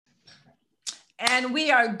And we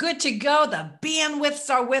are good to go. The bandwidths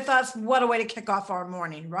are with us. What a way to kick off our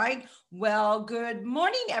morning, right? Well, good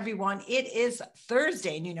morning, everyone. It is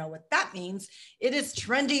Thursday, and you know what that means. It is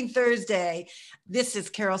Trending Thursday. This is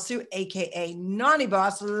Carol Sue, aka Naughty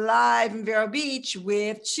Boss, live in Vero Beach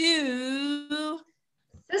with two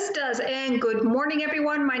Sisters, and good morning,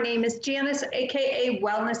 everyone. My name is Janice, aka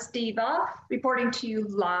Wellness Diva, reporting to you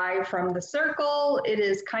live from the circle. It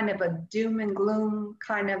is kind of a doom and gloom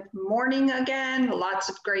kind of morning again, lots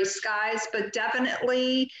of gray skies, but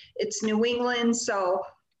definitely it's New England, so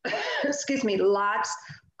excuse me, lots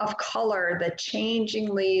of color. The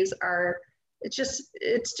changing leaves are, it's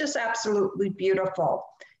just absolutely beautiful.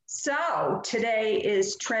 So today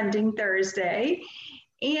is Trending Thursday.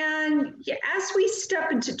 And as we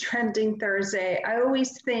step into Trending Thursday, I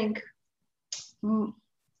always think,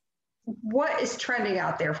 what is trending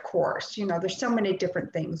out there? Of course, you know, there's so many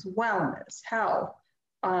different things, wellness, health.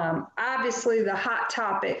 Obviously, the hot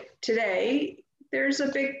topic today, there's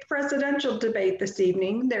a big presidential debate this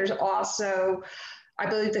evening. There's also, I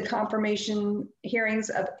believe, the confirmation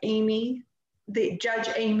hearings of the Judge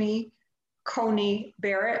Amy Coney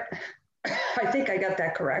Barrett. I think I got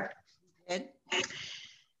that correct. Good.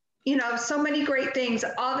 You know, so many great things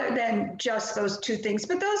other than just those two things,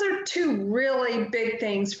 but those are two really big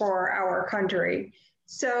things for our country.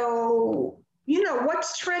 So, you know,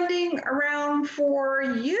 what's trending around for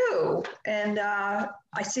you? And I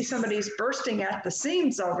see somebody's bursting at the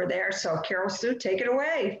seams over there. So Carol Sue, take it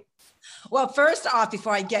away. Well, first off,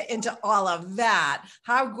 before I get into all of that,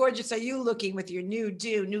 how gorgeous are you looking with your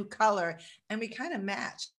new color? And we kind of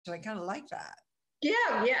match. So I kind of like that.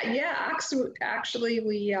 Yeah. Actually,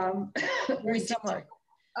 we Very similar.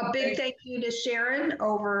 A big thank you to Sharon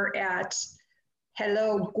over at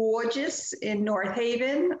Hello Gorgeous in North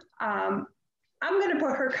Haven. I'm going to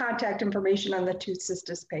put her contact information on the Two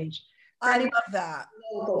Sisters page. I love that.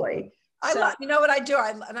 Locally. You know what I do?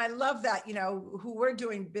 I love that, you know, who we're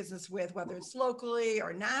doing business with, whether it's locally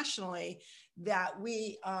or nationally, that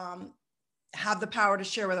we have the power to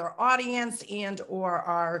share with our audience and or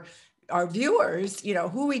our viewers, you know,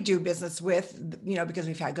 who we do business with, you know, because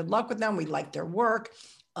we've had good luck with them. We like their work.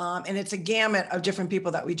 And it's a gamut of different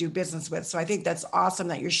people that we do business with. So I think that's awesome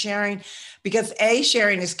that you're sharing, because A,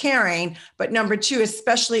 sharing is caring, but number two,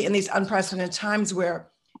 especially in these unprecedented times where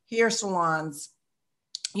hair salons,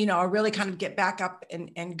 you know, are really kind of get back up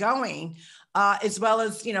and going, as well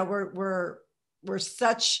as, you know, we're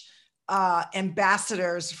such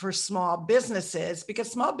ambassadors for small businesses,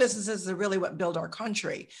 because small businesses are really what build our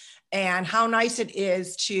country. And how nice it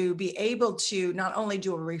is to be able to not only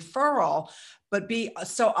do a referral, but be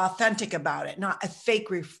so authentic about it, not a fake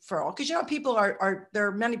referral. Because, you know, people there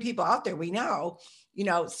are many people out there, we know, you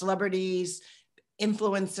know, celebrities,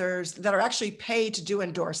 influencers that are actually paid to do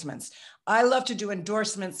endorsements. I love to do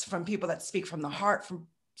endorsements from people that speak from the heart,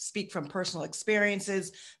 speak from personal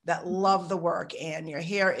experiences, that love the work. And your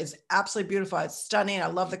hair is absolutely beautiful. It's stunning. I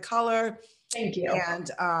love the color. Thank you. And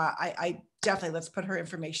I definitely, let's put her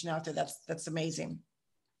information out there. That's amazing.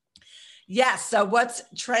 Yes. So what's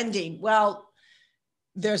trending? Well,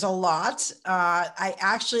 there's a lot. I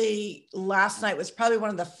actually, last night was probably one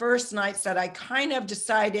of the first nights that I kind of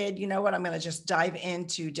decided, you know what, I'm going to just dive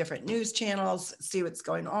into different news channels, see what's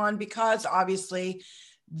going on, because obviously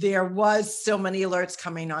there was so many alerts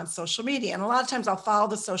coming on social media. And a lot of times I'll follow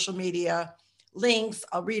the social media links,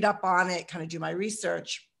 I'll read up on it, kind of do my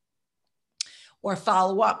research or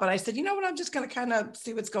follow up. But I said, you know what, I'm just going to kind of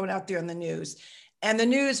see what's going out there in the news. And the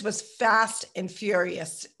news was fast and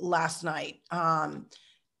furious last night.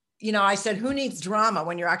 You know, I said, who needs drama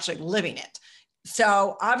when you're actually living it?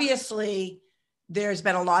 So obviously there's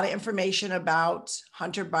been a lot of information about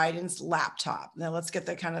Hunter Biden's laptop. Now let's get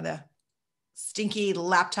the kind of the stinky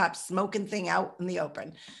laptop smoking thing out in the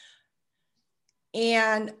open.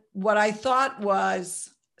 And what I thought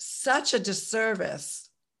was such a disservice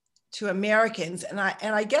to Americans, and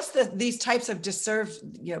I guess that these types of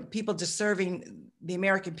people deserving the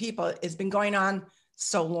American people has been going on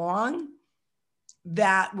so long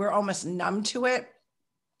that we're almost numb to it.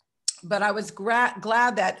 But I was glad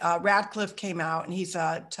that Radcliffe came out, and he's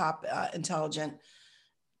a top intelligent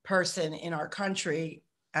person in our country.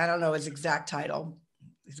 I don't know his exact title.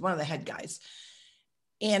 He's one of the head guys.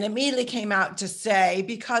 And immediately came out to say,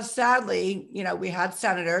 because sadly, you know, we had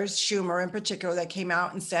senators, Schumer in particular, that came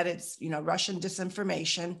out and said it's, you know, Russian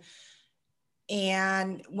disinformation.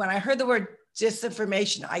 And when I heard the word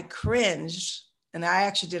disinformation, I cringed. And I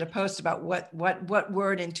actually did a post about what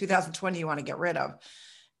word in 2020 you want to get rid of.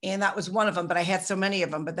 And that was one of them, but I had so many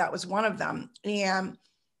of them, but that was one of them. And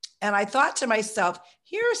I thought to myself,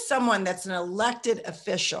 here's someone that's an elected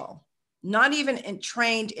official not even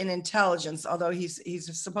trained in intelligence, although he's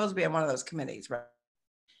supposed to be on one of those committees, right?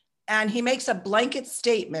 And he makes a blanket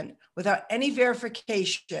statement without any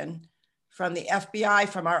verification from the FBI,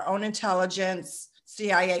 from our own intelligence,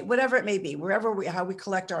 CIA, whatever it may be, how we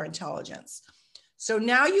collect our intelligence. So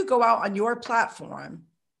now you go out on your platform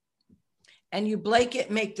and you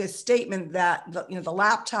blanket make this statement that the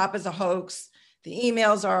laptop is a hoax, the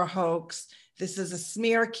emails are a hoax, this is a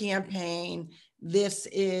smear campaign, this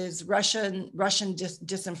is Russian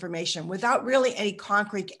disinformation, without really any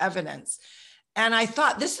concrete evidence. And I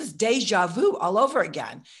thought, this is deja vu all over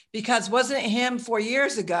again, because wasn't it him 4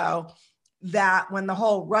 years ago that when the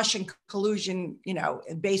whole Russian collusion,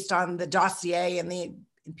 based on the dossier and the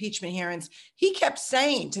impeachment hearings, he kept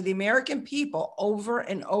saying to the American people over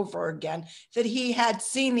and over again that he had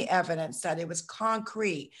seen the evidence, that it was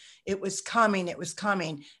concrete, it was coming.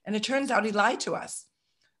 And it turns out he lied to us.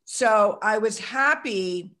 So I was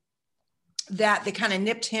happy that they kind of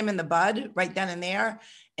nipped him in the bud right then and there.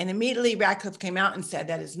 And immediately Ratcliffe came out and said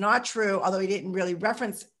that is not true, although he didn't really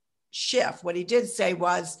reference Schiff. What he did say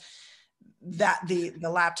was that the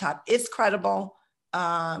laptop is credible.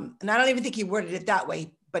 And I don't even think he worded it that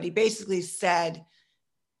way, but he basically said,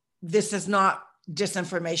 this is not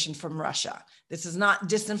disinformation from Russia. This is not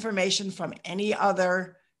disinformation from any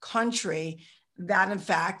other country. That in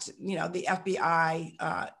fact, the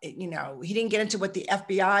FBI, he didn't get into what the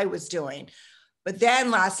FBI was doing. But then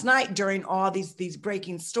last night, during all these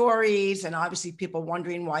breaking stories, and obviously people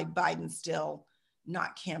wondering why Biden's still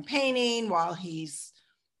not campaigning while he's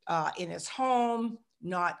in his home,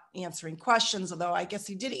 not answering questions, although I guess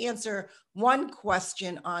he did answer one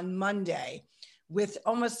question on Monday with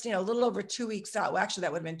almost, a little over 2 weeks out. Well, actually,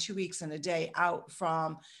 that would have been 2 weeks and a day out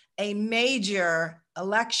from a major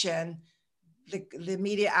election. The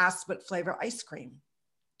media asked what flavor ice cream.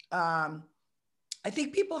 I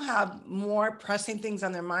think people have more pressing things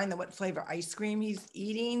on their mind than what flavor ice cream he's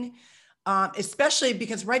eating, especially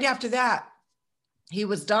because right after that, he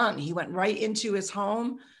was done. He went right into his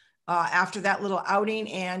home after that little outing,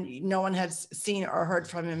 and no one has seen or heard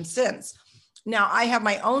from him since. Now, I have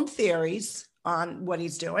my own theories on what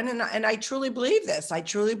he's doing, and I truly believe this. I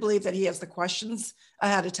truly believe that he has the questions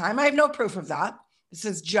ahead of time. I have no proof of that. This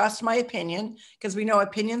is just my opinion, because we know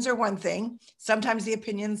opinions are one thing. Sometimes the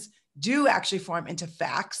opinions do actually form into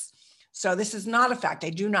facts. So this is not a fact. I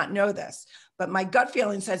do not know this, but my gut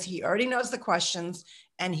feeling says he already knows the questions,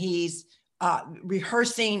 and he's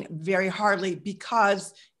rehearsing very hardly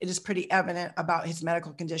because it is pretty evident about his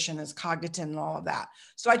medical condition, his cognitive and all of that.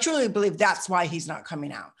 So I truly believe that's why he's not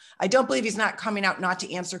coming out. I don't believe he's not coming out not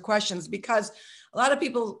to answer questions, because a lot of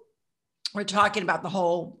people were talking about the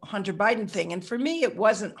whole Hunter Biden thing. And for me, it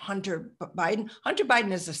wasn't Hunter Biden. Hunter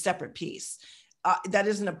Biden is a separate piece. That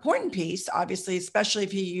is an important piece, obviously, especially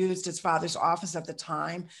if he used his father's office at the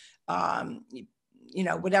time,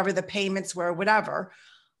 whatever the payments were, whatever.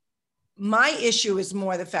 My issue is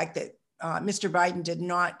more the fact that Mr. Biden did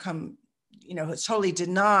not come, has totally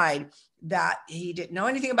denied that he didn't know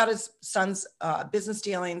anything about his son's business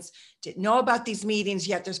dealings, didn't know about these meetings,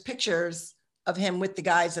 yet there's pictures of him with the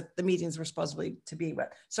guys that the meetings were supposedly to be with.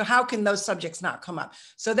 So how can those subjects not come up?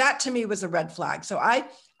 So that to me was a red flag. So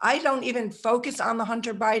I don't even focus on the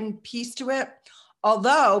Hunter Biden piece to it.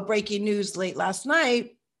 Although breaking news late last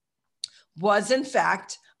night was in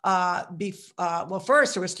fact,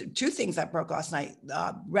 first there was two things that broke last night.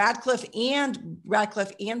 Ratcliffe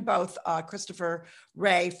and both Christopher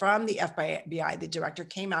Wray from the FBI, the director,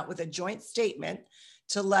 came out with a joint statement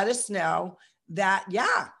to let us know that,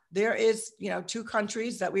 there is, two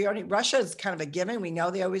countries that we already, Russia is kind of a given. We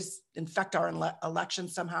know they always infect our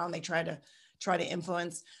elections somehow, and they try to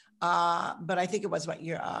influence. But I think it was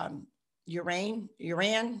Iran,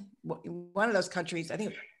 one of those countries. I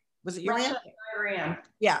think, was it Iran? Russia, Iran.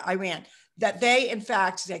 Yeah, Iran. That they, in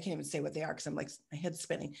fact, I can't even say what they are because I'm like, my head's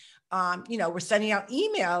spinning. We're sending out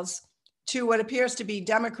emails to what appears to be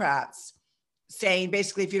Democrats, saying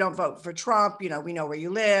basically, if you don't vote for Trump, we know where you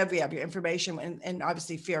live, we have your information, and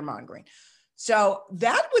obviously fear mongering. So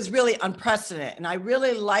that was really unprecedented. And I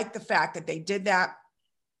really like the fact that they did that.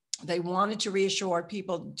 They wanted to reassure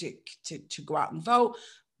people to go out and vote,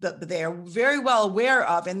 but they are very well aware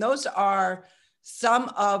of, and those are some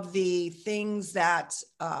of the things that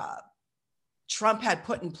Trump had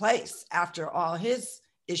put in place after all his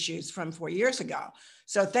issues from 4 years ago.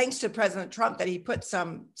 So thanks to President Trump that he put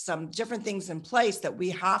some different things in place that we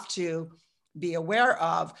have to be aware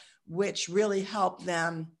of, which really helped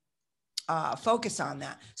them focus on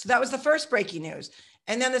that. So that was the first breaking news.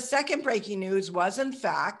 And then the second breaking news was, in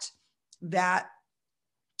fact, that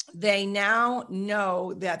they now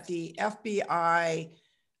know that the FBI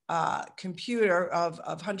computer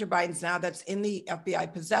of Hunter Biden's now that's in the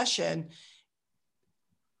FBI possession,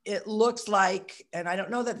 it looks like, and I don't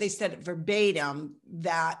know that they said it verbatim,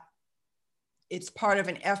 that it's part of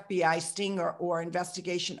an FBI sting or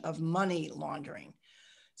investigation of money laundering.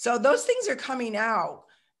 So those things are coming out.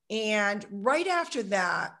 And right after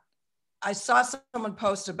that, I saw someone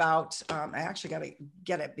post about, I actually got to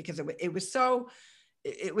get it because it was so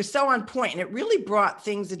on point, and it really brought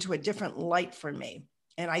things into a different light for me.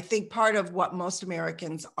 And I think part of what most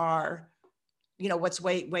Americans are, you know, what's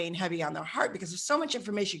weighing heavy on their heart, because there's so much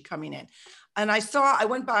information coming in. And I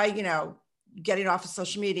went by, you know, getting off of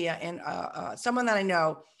social media, and someone that I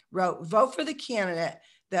know wrote, vote for the candidate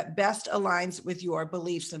that best aligns with your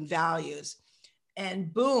beliefs and values.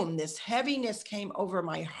 And boom, this heaviness came over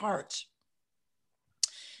my heart.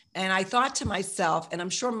 And I thought to myself, and I'm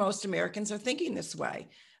sure most Americans are thinking this way.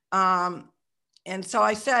 And so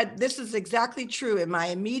I said, this is exactly true in my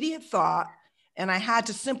immediate thought. And I had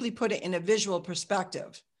to simply put it in a visual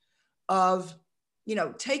perspective of, you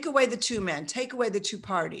know, take away the two men, take away the two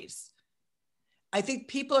parties. I think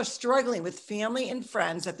people are struggling with family and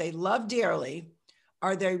friends that they love dearly.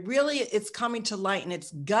 Are they really, it's coming to light and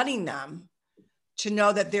it's gutting them to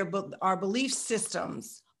know that our belief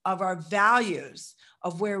systems of our values,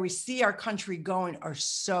 of where we see our country going, are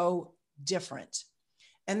so different.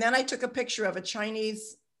 And then I took a picture of a China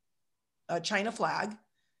flag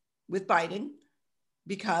with Biden,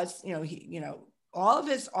 because, you know, all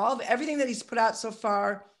of everything that he's put out so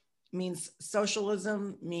far means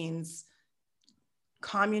socialism, means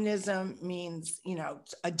communism, means, you know,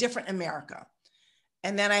 a different America.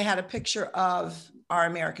 And then I had a picture of our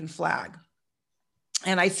American flag.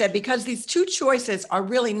 And I said, because these two choices are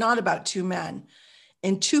really not about two men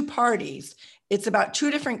and two parties, it's about two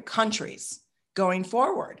different countries going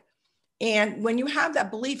forward. And when you have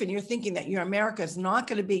that belief and you're thinking that your America is not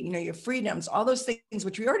going to be, you know, your freedoms, all those things,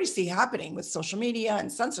 which we already see happening with social media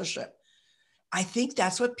and censorship, I think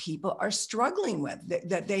that's what people are struggling with,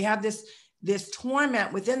 that they have this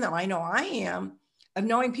torment within them. I know I am, of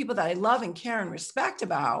knowing people that I love and care and respect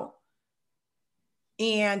about,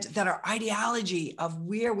 and that our ideology of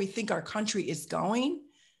where we think our country is going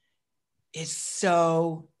is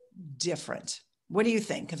so different. What do you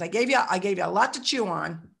think? Because I gave you a lot to chew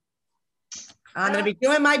on. I'm going to be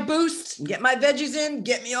doing my boost, get my veggies in,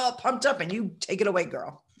 get me all pumped up, and you take it away,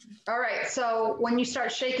 girl. All right. So when you start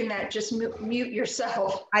shaking that, just mute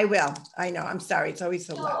yourself. I will. I know. I'm sorry. It's always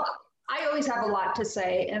so loud. I always have a lot to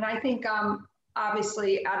say. And I think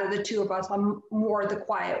obviously out of the two of us, I'm more the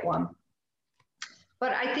quiet one.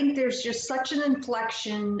 But I think there's just such an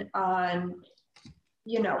inflection on,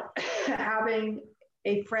 you know, having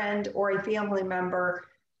a friend or a family member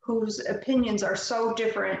whose opinions are so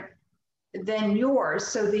different than yours.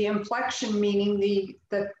 So the inflection, meaning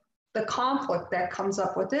the conflict that comes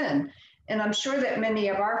up within. And I'm sure that many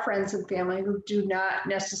of our friends and family who do not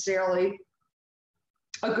necessarily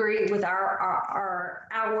agree with our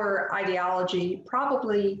ideology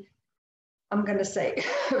probably, I'm going to say,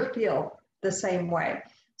 feel the same way.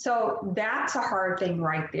 So that's a hard thing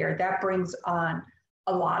right there. That brings on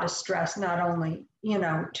a lot of stress, not only, you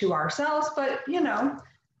know, to ourselves, but, you know,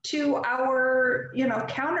 to our, you know,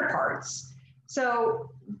 counterparts. So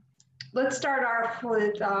let's start off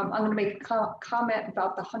with, I'm going to make a comment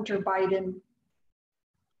about the Hunter Biden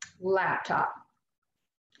laptop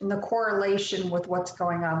and the correlation with what's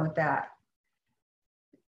going on with that.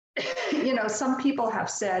 You know, some people have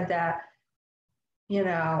said that, you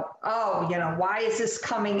know, oh, you know, why is this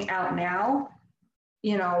coming out now?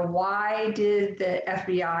 You know, why did the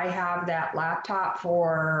FBI have that laptop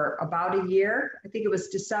for about a year? I think it was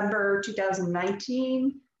December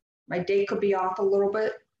 2019. My date could be off a little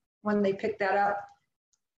bit when they picked that up.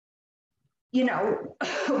 You know,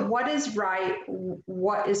 what is right?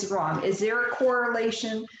 What is wrong? Is there a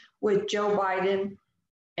correlation with Joe Biden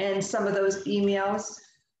and some of those emails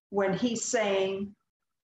when he's saying,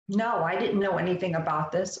 no, I didn't know anything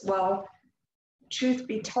about this? Well, truth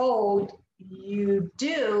be told, you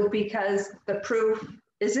do, because the proof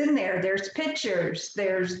is in there. There's pictures,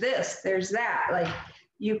 there's this, there's that. Like,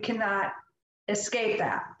 you cannot escape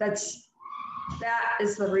that. That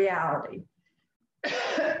is the reality.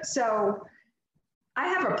 So I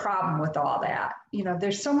have a problem with all that. You know,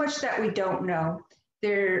 there's so much that we don't know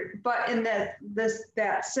there, but in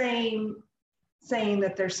that same saying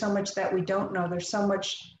that there's so much that we don't know, there's so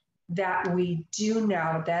much that we do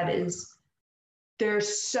know.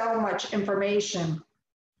 There's so much information.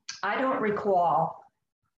 I don't recall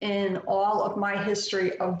in all of my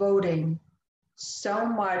history of voting so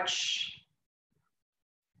much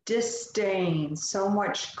disdain, so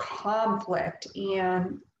much conflict,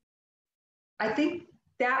 and I think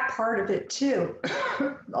that part of it too,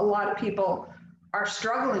 a lot of people are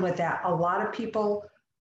struggling with that. A lot of people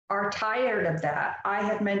are tired of that. I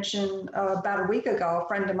had mentioned about a week ago, a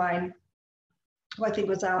friend of mine, who I think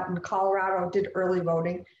was out in Colorado, did early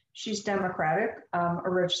voting. She's Democratic, a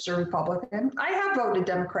registered Republican. I have voted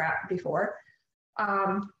Democrat before.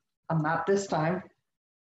 I'm not this time,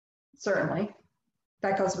 certainly.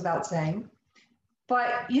 That goes without saying.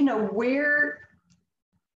 But, you know, where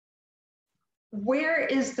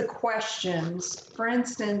is the questions? For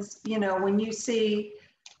instance, you know, when you see,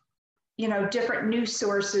 you know, different news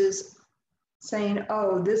sources saying,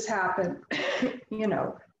 oh, this happened, you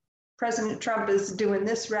know, President Trump is doing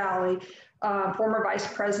this rally, former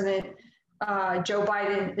Vice President Joe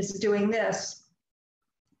Biden is doing this.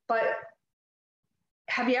 But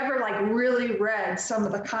have you ever like really read some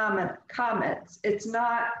of the comments? It's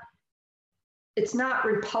not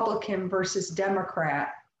Republican versus Democrat.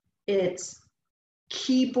 It's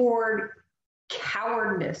keyboard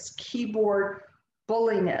cowardness, keyboard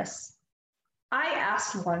bulliness. I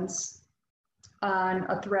asked once on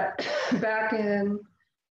a thread back in,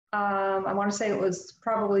 I want to say it was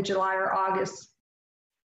probably July or August,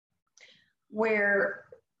 where,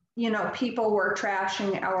 you know, people were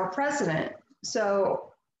trashing our president.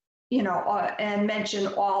 So, you know, and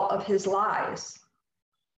mentioned all of his lies.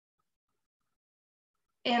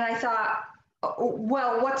 And I thought,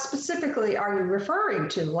 well, what specifically are you referring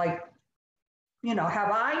to? Like, you know,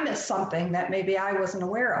 have I missed something that maybe I wasn't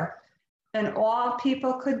aware of? And all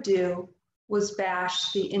people could do was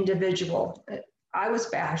bash the individual. I was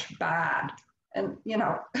bashed bad, and, you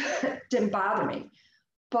know, it didn't bother me.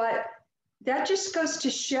 But that just goes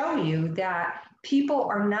to show you that people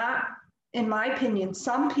are not, in my opinion,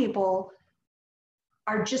 some people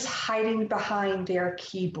are just hiding behind their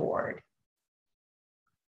keyboard.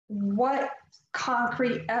 What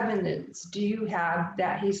concrete evidence do you have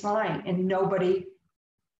that he's lying? And nobody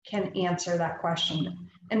can answer that question.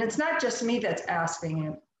 And it's not just me that's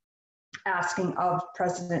asking of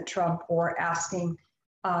President Trump or asking,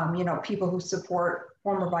 you know, people who support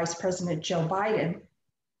former Vice President Joe Biden.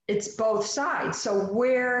 It's both sides. So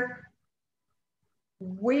where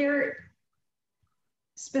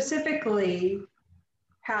specifically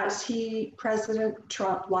has President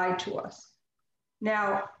Trump lied to us?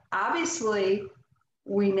 Now, obviously,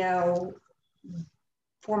 we know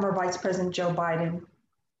former Vice President Joe Biden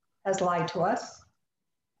has lied to us.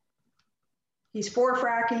 He's for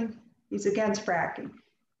fracking, he's against fracking.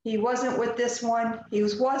 He wasn't with this one, he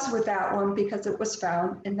was with that one because it was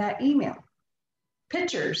found in that email.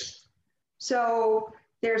 Pictures. So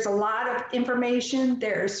there's a lot of information,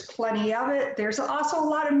 there's plenty of it. There's also a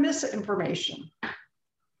lot of misinformation. And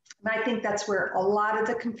I think that's where a lot of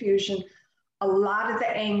the confusion, a lot of the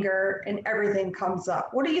anger and everything comes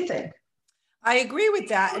up. What do you think? I agree with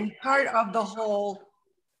that. And part of the whole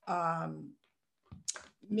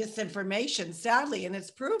misinformation, sadly, and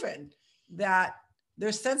it's proven that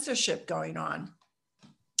there's censorship going on.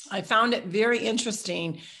 I found it very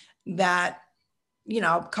interesting that, you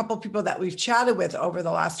know, a couple of people that we've chatted with over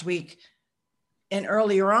the last week and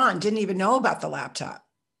earlier on didn't even know about the laptop.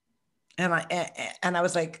 And I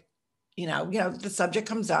was like, you know, the subject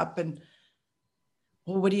comes up and,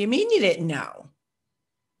 well, what do you mean you didn't know?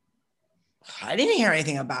 I didn't hear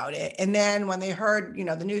anything about it. And then when they heard, you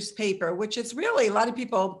know, the newspaper, which is really a lot of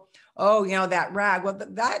people, oh, you know, that rag. Well,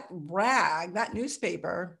 that rag, that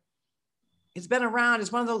newspaper, it's been around.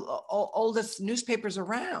 It's one of the oldest newspapers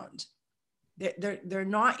around. They're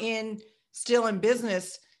not still in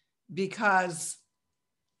business because,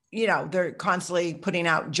 you know, they're constantly putting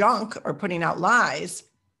out junk or putting out lies.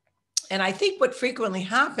 And I think what frequently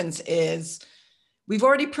happens is, we've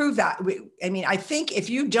already proved that. I think if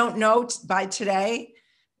you don't know by today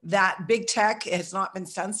that big tech has not been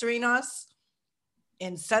censoring us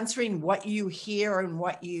and censoring what you hear and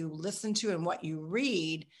what you listen to and what you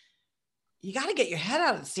read, you got to get your head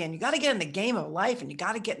out of the sand. You got to get in the game of life, and you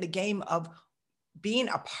got to get in the game of being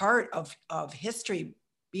a part of history,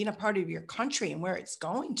 being a part of your country and where it's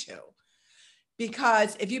going to.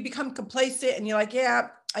 Because if you become complacent and you're like, yeah,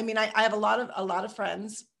 I have a lot of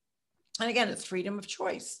friends. And again, it's freedom of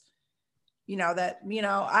choice, you know, that, you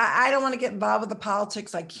know, I don't want to get involved with the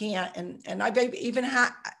politics. I can't. And I've even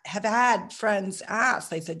have had friends ask,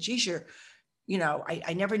 they said, geez, you know,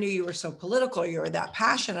 I never knew you were so political. You were that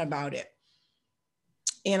passionate about it.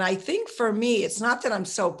 And I think for me, it's not that I'm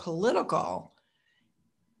so political.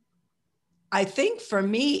 I think for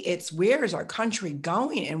me, it's where is our country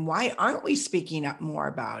going and why aren't we speaking up more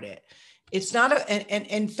about it? It's not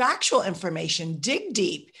and factual information, dig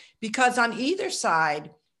deep, because on either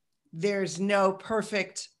side, there's no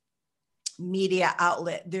perfect media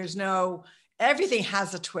outlet. Everything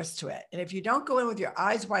has a twist to it. And if you don't go in with your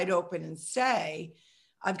eyes wide open and say,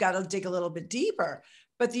 I've got to dig a little bit deeper.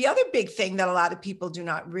 But the other big thing that a lot of people do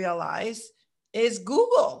not realize is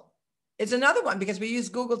Google is another one, because we use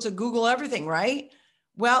Google to Google everything, right?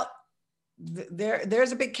 Well,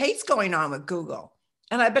 there's a big case going on with Google.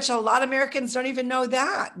 And I bet you a lot of Americans don't even know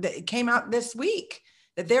that it came out this week,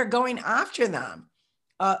 that they're going after them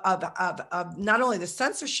of not only the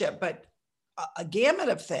censorship, but a gamut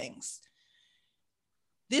of things.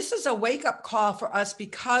 This is a wake-up call for us,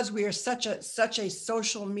 because we are such a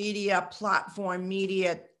social media platform,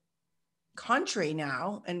 media country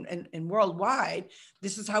now, and worldwide.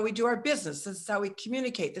 This is how we do our business. This is how we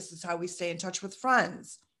communicate. This is how we stay in touch with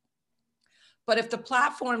friends. But if the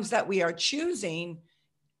platforms that we are choosing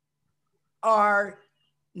are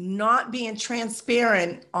not being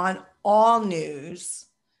transparent on all news,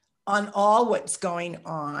 on all what's going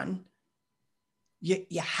on,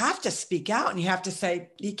 you have to speak out, and you have to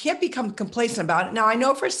say, you can't become complacent about it. Now, I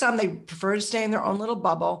know for some, they prefer to stay in their own little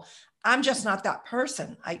bubble. I'm just not that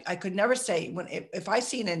person. I could never say, if I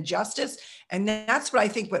see an injustice, and that's what I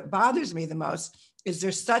think what bothers me the most, is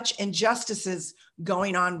there's such injustices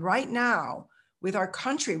going on right now with our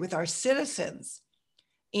country, with our citizens.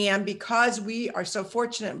 And because we are so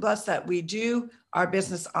fortunate and blessed that we do our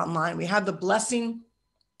business online, we have the blessing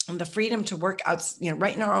and the freedom to work out,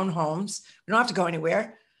 right in our own homes. We don't have to go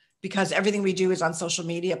anywhere, because everything we do is on social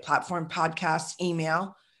media platform, podcasts,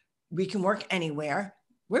 email. We can work anywhere.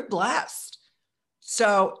 We're blessed.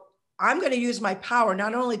 So I'm going to use my power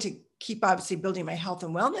not only to keep obviously building my health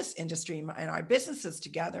and wellness industry and our businesses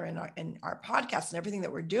together, and our podcasts and everything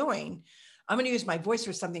that we're doing. I'm going to use my voice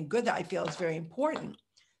for something good that I feel is very important,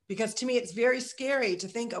 because to me, it's very scary to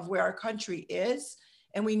think of where our country is.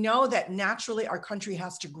 And we know that naturally our country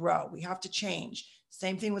has to grow. We have to change.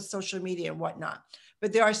 Same thing with social media and whatnot.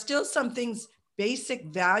 But there are still some things, basic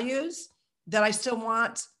values that I still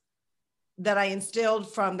want, that I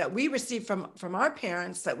instilled that we received from our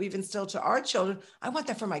parents, that we've instilled to our children. I want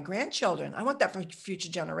that for my grandchildren. I want that for future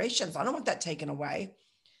generations. I don't want that taken away.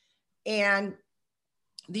 And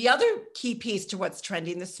the other key piece to what's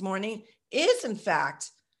trending this morning is, in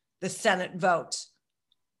fact, the Senate vote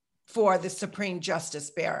for the Supreme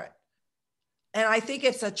Justice Barrett. And I think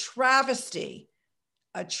it's a travesty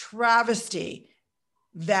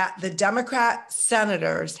that the Democrat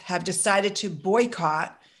senators have decided to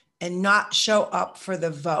boycott and not show up for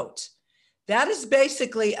the vote. That is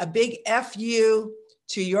basically a big FU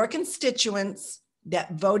to your constituents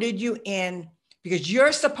that voted you in, because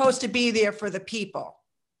you're supposed to be there for the people.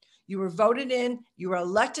 You were voted in, you were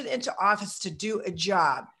elected into office to do a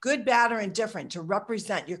job, good, bad, or indifferent, to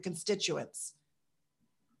represent your constituents.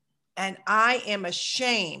 And I am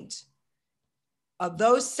ashamed of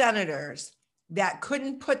those senators that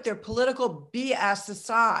couldn't put their political BS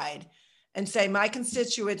aside and say, my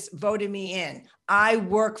constituents voted me in. I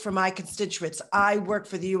work for my constituents. I work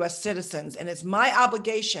for the US citizens. And it's my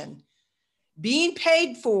obligation, being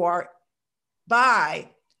paid for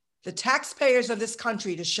by the taxpayers of this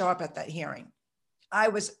country, to show up at that hearing. I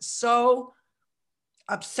was so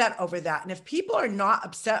upset over that. And if people are not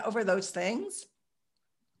upset over those things,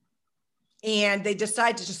 and they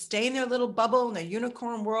decide to just stay in their little bubble in their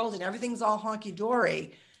unicorn world and everything's all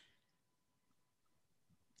honky-dory,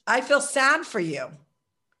 I feel sad for you.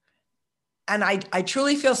 And I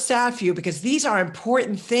truly feel sad for you, because these are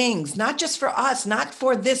important things, not just for us, not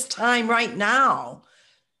for this time right now.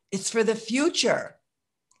 It's for the future.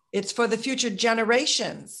 It's for the future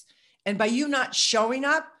generations. And by you not showing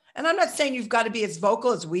up, and I'm not saying you've got to be as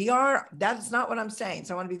vocal as we are. That's not what I'm saying.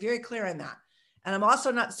 So I want to be very clear in that. And I'm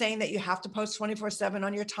also not saying that you have to post 24/7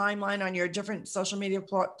 on your timeline, on your different social media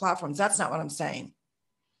platforms. That's not what I'm saying.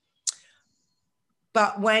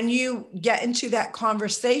 But when you get into that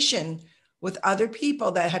conversation with other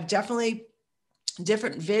people that have definitely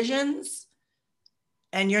different visions,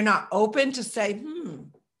 and you're not open to say,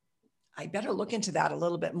 I better look into that a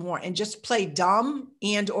little bit more, and just play dumb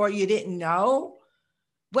or you didn't know.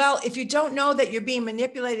 Well, if you don't know that you're being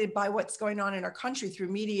manipulated by what's going on in our country through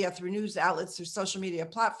media, through news outlets, through social media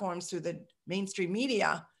platforms, through the mainstream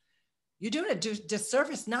media, you're doing a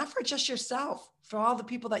disservice, not for just yourself, for all the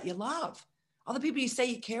people that you love, all the people you say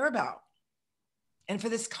you care about, and for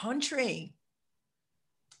this country.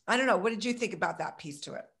 I don't know. What did you think about that piece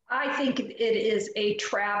to it? I think it is a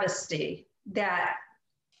travesty that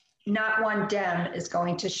not one Dem is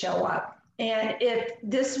going to show up. And if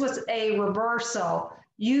this was a reversal,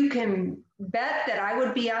 you can bet that I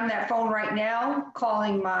would be on that phone right now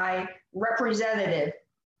calling my representative.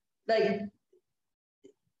 Like,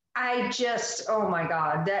 I just, oh my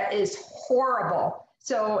God, that is horrible.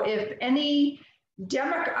 So if any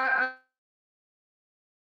Democrat,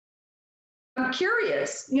 I'm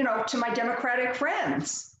curious, to my Democratic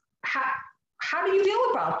friends, how do you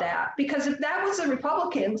feel about that? Because if that was the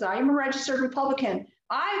Republicans, I am a registered Republican,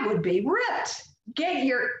 I would be ripped. Get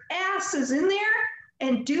your asses in there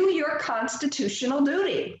and do your constitutional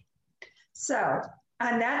duty. So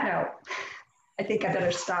on that note, I think I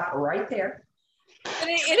better stop right there.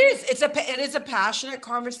 It is a passionate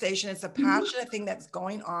conversation. It's a passionate thing that's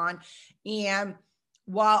going on. And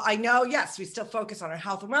while I know, yes, we still focus on our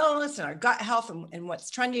health and wellness and our gut health and what's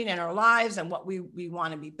trending in our lives and what we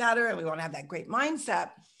want to be better and we want to have that great mindset,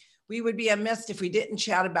 we would be amiss if we didn't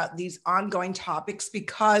chat about these ongoing topics,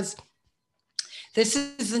 because this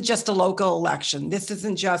isn't just a local election. This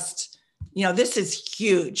isn't just, this is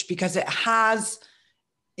huge because it has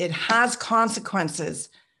consequences,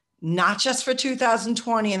 not just for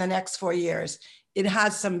 2020 and the next 4 years. It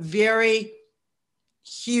has some very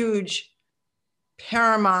huge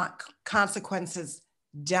paramount consequences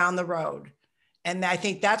down the road. And I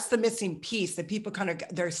think that's the missing piece, that people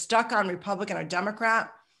they're stuck on Republican or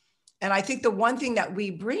Democrat. And I think the one thing that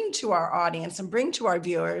we bring to our audience and bring to our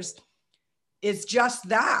viewers is just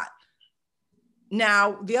that.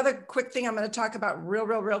 Now, the other quick thing I'm going to talk about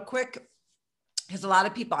real quick, because a lot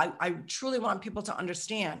of people, I truly want people to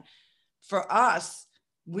understand, for us,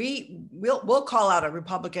 we'll call out a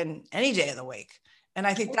Republican any day of the week. And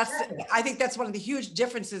I think that's one of the huge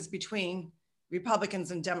differences between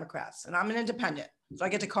Republicans and Democrats. And I'm an independent, so I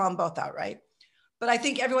get to call them both out, right? But I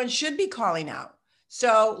think everyone should be calling out.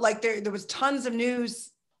 So like there was tons of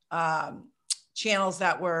news channels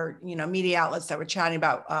that were, media outlets that were chatting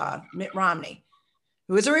about Mitt Romney,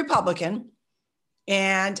 who is a Republican,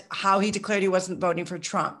 and how he declared he wasn't voting for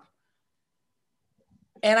Trump.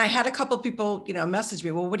 And I had a couple of people, message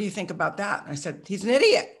me, well, what do you think about that? And I said, he's an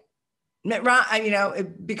idiot.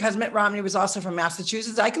 Because Mitt Romney was also from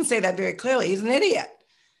Massachusetts, I can say that very clearly. He's an idiot.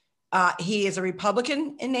 He is a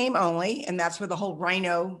Republican in name only, and that's where the whole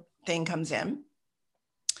rhino thing comes in.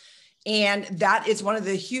 And that is one of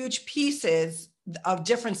the huge pieces of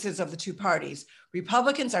differences of the two parties.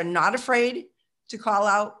 Republicans are not afraid to call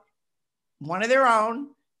out one of their own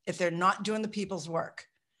if they're not doing the people's work.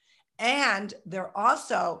 And they're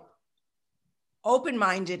also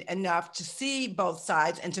open-minded enough to see both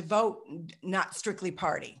sides and to vote not strictly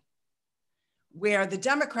party. Where the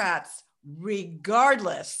Democrats,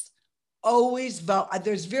 regardless, always vote.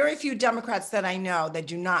 There's very few Democrats that I know that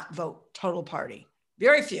do not vote total party.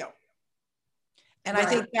 Very few. And right. I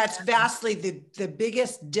think that's vastly the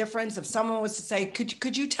biggest difference. If someone was to say,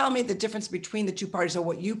 could you tell me the difference between the two parties, or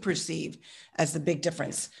what you perceive as the big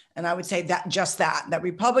difference? And I would say that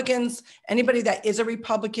Republicans, anybody that is a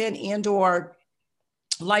Republican and or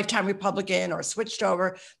lifetime Republican or switched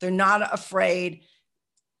over, they're not afraid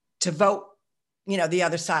to vote, the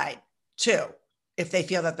other side too, if they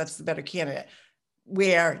feel that that's the better candidate.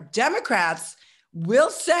 Where Democrats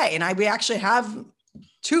will say, and we actually have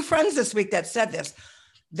 2 friends this week that said this,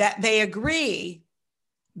 that they agree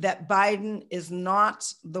that Biden is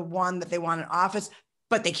not the one that they want in office,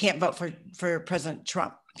 but they can't vote for President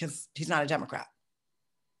Trump because he's not a Democrat.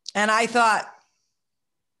 And I thought,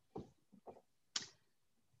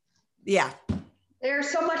 yeah.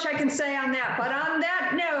 There's so much I can say on that, but on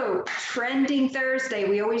that note, Trending Thursday,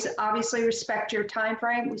 we always obviously respect your time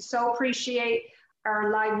frame. We so appreciate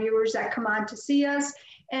our live viewers that come on to see us,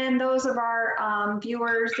 and those of our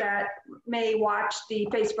viewers that may watch the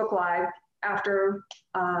Facebook Live after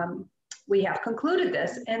we have concluded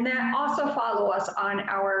this, and that also follow us on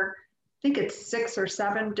our, I think it's 6 or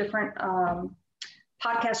 7 different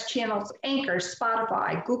podcast channels: Anchor,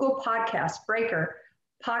 Spotify, Google Podcasts, Breaker,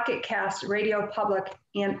 Pocket Cast, Radio Public,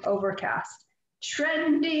 and Overcast.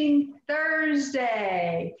 Trending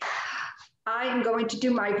Thursday. I am going to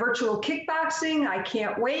do my virtual kickboxing. I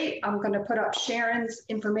can't wait. I'm going to put up Sharon's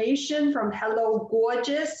information from Hello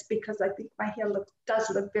Gorgeous, because I think my hair does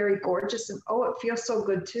look very gorgeous. And oh, it feels so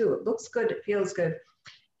good too. It looks good. It feels good.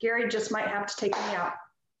 Gary just might have to take me out.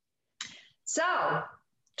 So,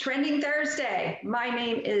 Trending Thursday. My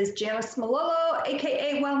name is Janice Malolo,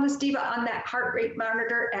 AKA Wellness Diva, on that heart rate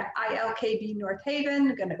monitor at ILKB North Haven.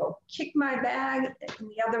 I'm going to go kick my bag in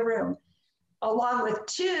the other room, along with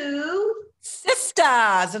 2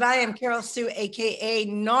 sisters. And I am Carol Sue, AKA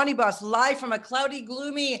Naughty Boss, live from a cloudy,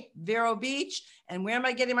 gloomy Vero Beach. And where am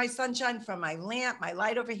I getting my sunshine? From my lamp, my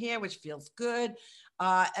light over here, which feels good,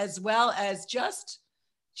 as well as just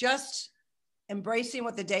embracing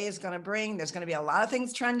what the day is going to bring. There's going to be a lot of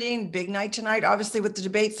things trending. Big night tonight, obviously, with the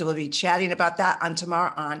debates. So we'll be chatting about that on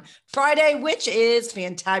tomorrow on Friday, which is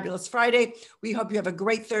Fantabulous Friday. We hope you have a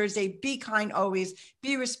great Thursday. Be kind always.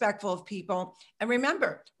 Be respectful of people. And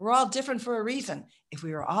remember, we're all different for a reason. If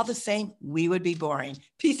we were all the same, we would be boring.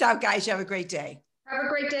 Peace out, guys. You have a great day. Have a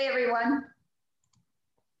great day, everyone.